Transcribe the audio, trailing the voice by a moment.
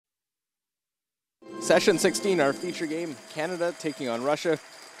Session 16, our feature game, Canada taking on Russia.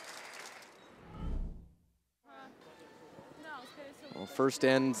 Well, first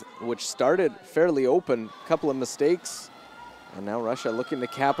end, which started fairly open, a couple of mistakes, and now Russia looking to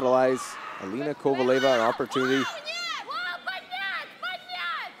capitalize. Alina Kovaleva, an opportunity.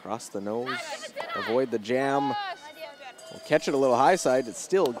 Across the nose, avoid the jam. We'll catch it a little high side and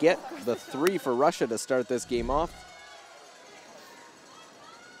still get the 3 for Russia to start this game off.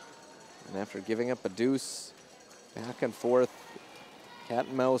 And after giving up a deuce, back and forth, cat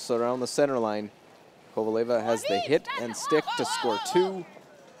and mouse around the center line, Kovaleva has the hit and stick to score 2.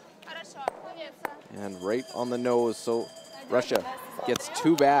 And right on the nose, so Russia gets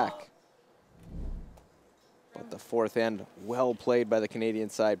 2 back. But the fourth end, well played by the Canadian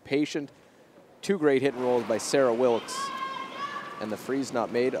side. Patient, 2 great hit and rolls by Sarah Wilkes. And the freeze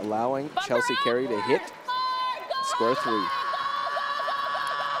not made, allowing Chelsea Carey to hit, score 3.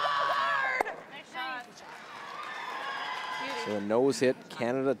 So a nose hit,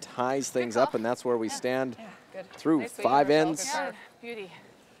 Canada ties things up, and that's where we stand through 5 ends. Beauty.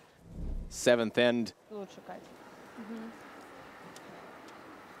 7th end.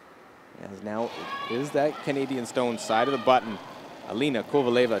 As now it is that Canadian stone side of the button. Alina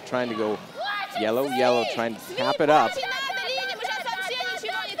Kovaleva trying to go yellow, yellow, trying to tap it up.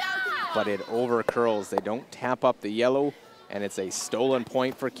 But it over curls. They don't tap up the yellow, and it's a stolen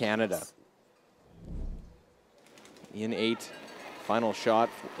point for Canada. In 8, final shot,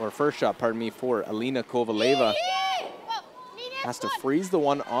 or first shot, pardon me, for Alina Kovaleva. Has to freeze the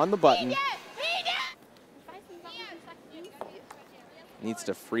one on the button. Needs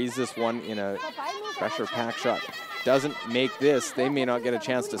to freeze this one in a pressure pack shot. Doesn't make this, they may not get a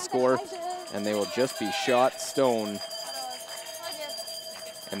chance to score, and they will just be shot stone.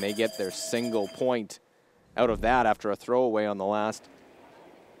 And they get their single point out of that after a throwaway on the last.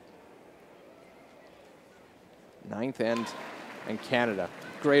 9th end, and Canada.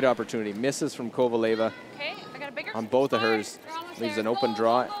 Great opportunity, misses from Kovaleva on both of hers. Leaves an open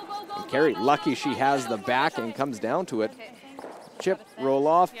draw. And Carey, lucky she has the back and comes down to it. Chip, roll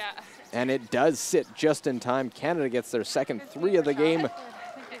off, and it does sit just in time. Canada gets their second 3 of the game,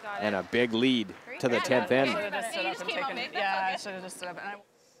 and a big lead to the 10th end.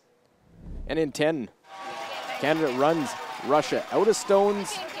 And in 10, Canada runs Russia out of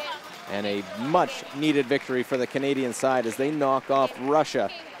stones, and a much needed victory for the Canadian side as they knock off Russia.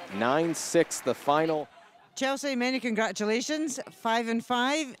 9-6 the final. Chelsea, many congratulations.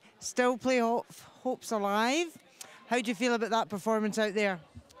 5-5, still play hopes alive. How do you feel about that performance out there?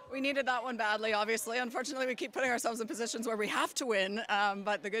 We needed that one badly, obviously. Unfortunately, we keep putting ourselves in positions where we have to win,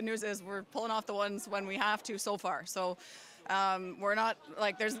 but the good news is we're pulling off the ones when we have to so far. So we're not,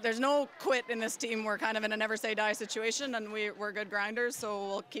 like, there's no quit in this team. We're kind of in a never say die situation, and we're good grinders, so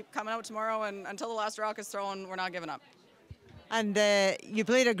we'll keep coming out tomorrow, and until the last rock is thrown, we're not giving up. And you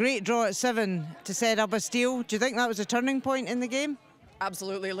played a great draw at 7 to set up a steal. Do you think that was a turning point in the game?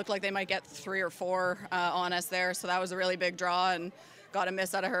 Absolutely. It looked like they might get 3 or 4 on us there, so that was a really big draw, and got a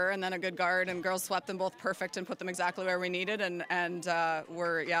miss out of her, and then a good guard, and girls swept them both perfect and put them exactly where we needed, and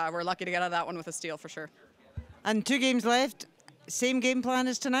we're lucky to get out of that one with a steal for sure. And 2 games left. Same game plan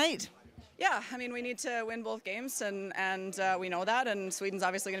as tonight? Yeah, I mean, we need to win both games, and we know that, and Sweden's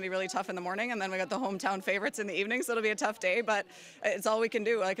obviously going to be really tough in the morning, and then we got the hometown favorites in the evening, so it'll be a tough day, but it's all we can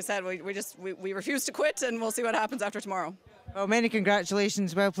do. Like I said, we refuse to quit, and we'll see what happens after tomorrow. Well, many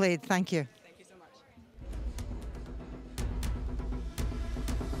congratulations. Well played. Thank you. Thank you so much.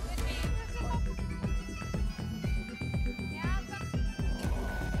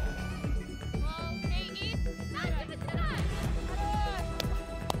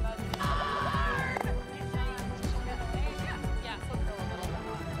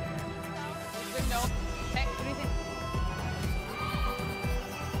 No.